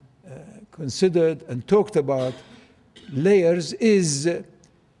considered and talked about layers is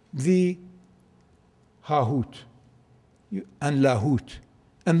the Hahut and Lahut.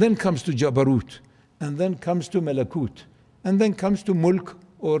 And then comes to Jabarut. And then comes to Malakut. And then comes to Mulk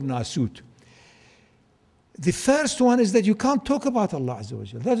or Nasut. The first one is that you can't talk about Allah Azza wa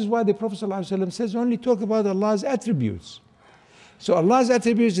Jal. That is why the Prophet ﷺ says only talk about Allah's attributes. So Allah's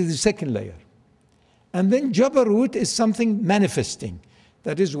attributes is the second layer. And then Jabarut is something manifesting.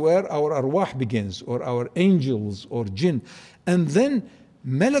 That is where our arwah begins, or our angels or jinn. And then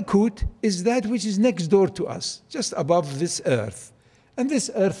Malakut is that which is next door to us, just above this earth. And this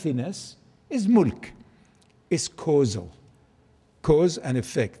earthiness is mulk, is causal. Cause and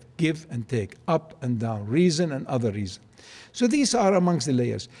effect, give and take, up and down, reason and other reason. So these are amongst the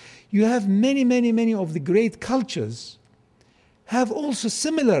layers. You have many of the great cultures have also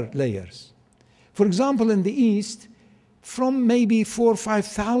similar layers. For example, in the East, from maybe 4,000 or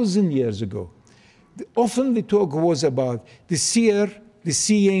 5,000 years ago, often the talk was about the seer, the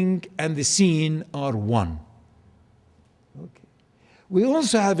seeing, and the seen are one. Okay. We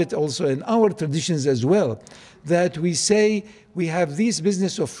also have it also in our traditions as well, that we say we have this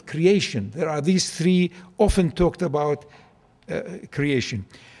business of creation. There are these three often talked about creation.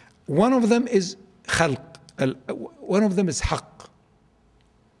 One of them is khalq. One of them is haqq.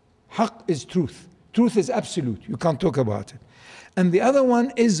 Haqq is truth. Truth is absolute. You can't talk about it. And the other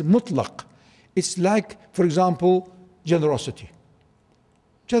one is mutlaq. It's like, for example, generosity.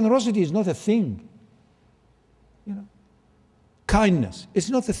 Generosity is not a thing. You know, kindness is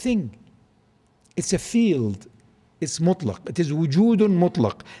not a thing. It's a field. It's mutlaq. It is wujudun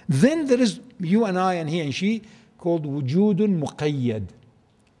mutlaq. Then there is you and I and he and she called wujudun muqayyad.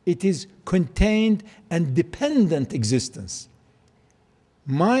 It is contained and dependent existence.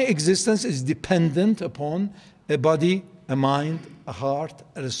 My existence is dependent upon a body, a mind, a heart,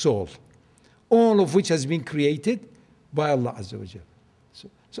 and a soul, all of which has been created by Allah Azza wa Jal.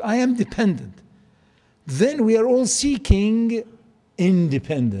 So I am dependent. Then we are all seeking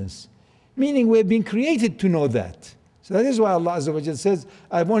independence, meaning we have been created to know that. So that is why Allah Azza wa Jal says,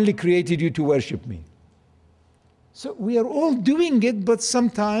 I've only created you to worship me. So we are all doing it, but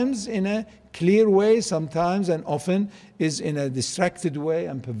sometimes in a clear way, sometimes and often is in a distracted way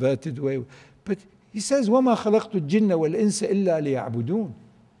and perverted way. But he says, وَمَا خَلَقْتُ الْجِنَّ وَالْإِنسَ إِلَّا لِيَعْبُدُونَ.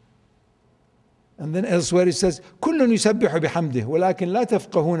 And then elsewhere he says, كُلٌّ يُسَبِّحُ بِحَمْدِهِ وَلَكِنْ لَا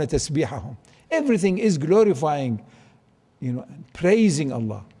تَفْقَهُونَ تَسْبِيحَهُم. Everything is glorifying, praising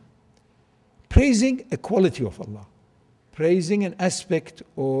Allah. Praising a quality of Allah. Praising an aspect,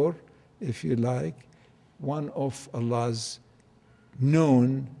 or if you like, one of Allah's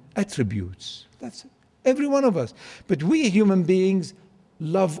known attributes. That's it. Every one of us. But we human beings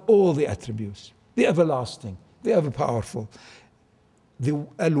love all the attributes. The everlasting, the ever powerful, the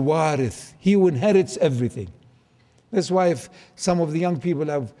al-warith, he who inherits everything. That's why if some of the young people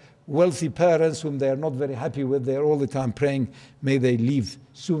have wealthy parents whom they are not very happy with, they are all the time praying, may they leave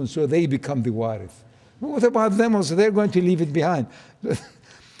soon, so they become the warith. But what about them also? They're going to leave it behind.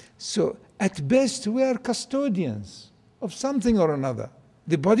 So at best, we are custodians of something or another,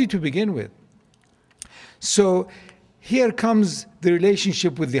 the body to begin with. So here comes the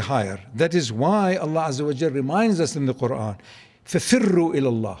relationship with the higher. That is why Allah Azza wa Jal reminds us in the Quran, فَفِرُّوا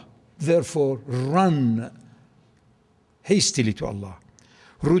إِلَى اللَّهِ. Therefore, run hastily to Allah.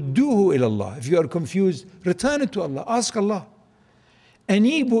 رُدُّوهُ إِلَى اللَّهِ. If you are confused, return it to Allah. Ask Allah.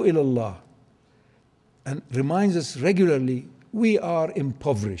 أَنِيبُوا إِلَى اللَّهِ. And reminds us regularly, we are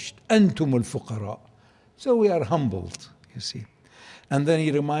impoverished. أَنْتُمُ الْفُقَرَاء. So we are humbled, you see. And then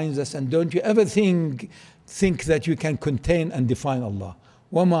he reminds us, and don't you ever think that you can contain and define Allah.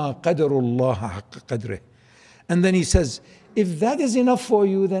 وَمَا قَدَرُ اللَّهَ حَقَّ قَدْرِهِ. And then he says, if that is enough for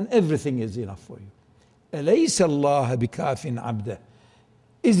you, then everything is enough for you. أَلَيْسَ اللَّهَ بِكَافٍ عَبْدَهِ.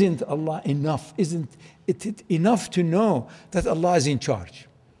 Isn't Allah enough? Isn't it enough to know that Allah is in charge?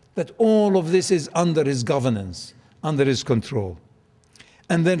 That all of this is under His governance, under His control.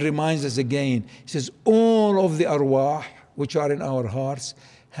 And then reminds us again, he says, all of the arwah which are in our hearts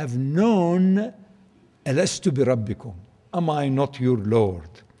have known, أَلَسْتُ بِرَبِّكُمْ. Am I not your Lord?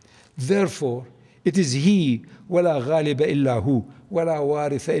 Therefore, it is He, وَلَا غَالِبَ إِلَّا هُ, وَلَا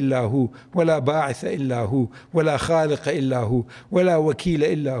وَارِثَ إِلَّا هُ, وَلَا بَاعِثَ إِلَّا هُ, وَلَا خَالِقَ إِلَّا هُ, وَلَا وَكِيلَ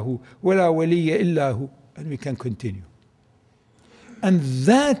إِلَّا هُ, وَلَا وَلِيَّ إِلَّا هُ. And we can continue. And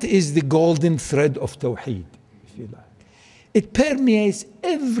that is the golden thread of Tawheed, if you like. It permeates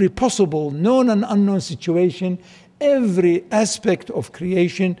every possible known and unknown situation, every aspect of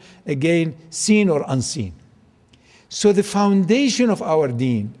creation, again, seen or unseen. So the foundation of our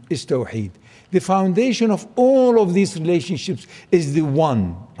deen is Tawheed. The foundation of all of these relationships is the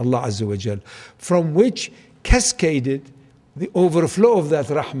one, Allah Azza wa Jal, from which cascaded the overflow of that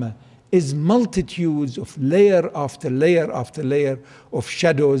rahmah is multitudes of layer after layer after layer of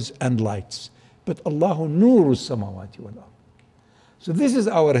shadows and lights. But Allahu nuru samawati wal ard. So this is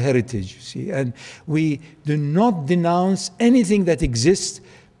our heritage, you see, and we do not denounce anything that exists,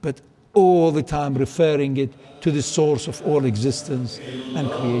 but all the time referring it to the source of all existence and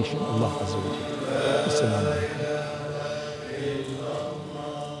creation, Allah Azza wa Jalla. Assalamu alaikum.